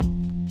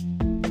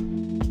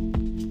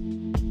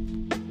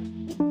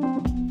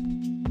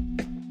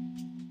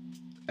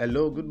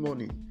Hello, good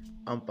morning.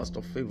 I'm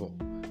Pastor Favor.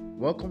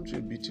 Welcome to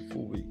a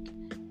beautiful week.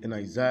 In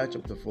Isaiah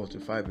chapter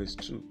 45 verse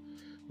 2,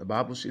 the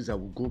Bible says, I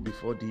will go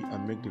before thee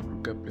and make the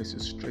crooked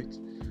places straight.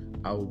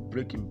 I will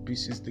break in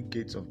pieces the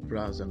gates of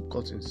brass and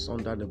cut in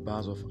sunder the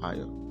bars of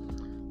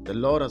iron. The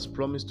Lord has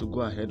promised to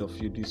go ahead of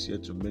you this year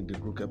to make the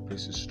crooked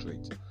places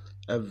straight.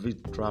 Every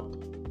trap,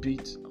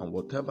 pit, and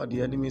whatever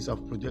the enemies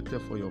have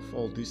projected for your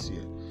fall this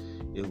year,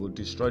 He will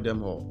destroy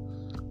them all.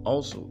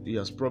 Also, He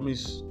has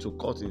promised to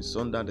cut in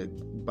sunder the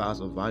bars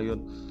of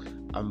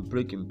iron and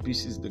break in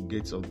pieces the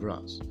gates of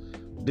brass.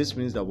 This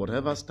means that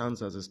whatever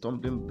stands as a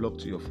stumbling block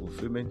to your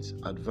fulfillment,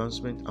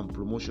 advancement, and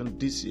promotion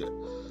this year,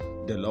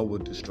 the Lord will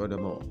destroy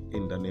them all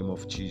in the name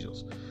of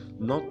Jesus.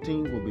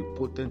 Nothing will be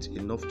potent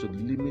enough to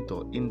limit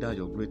or hinder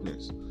your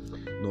greatness.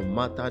 No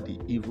matter the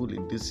evil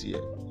in this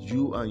year,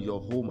 you and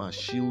your home are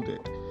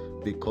shielded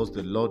because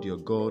the Lord your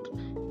God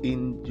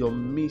in your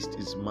midst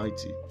is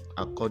mighty,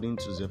 according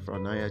to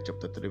Zephaniah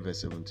chapter 3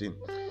 verse 17.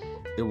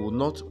 It will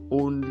not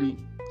only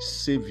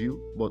save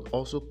you, but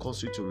also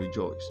cause you to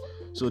rejoice.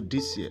 So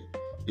this year,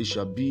 it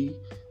shall be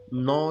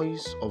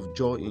noise of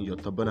joy in your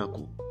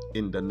tabernacle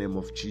in the name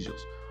of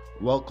Jesus.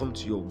 Welcome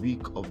to your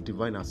week of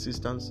divine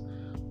assistance.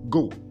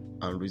 Go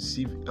and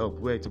receive help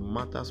where it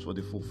matters for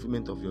the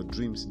fulfillment of your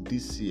dreams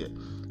this year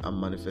and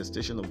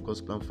manifestation of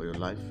God's plan for your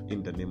life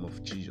in the name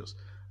of Jesus.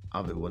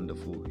 Have a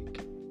wonderful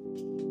week.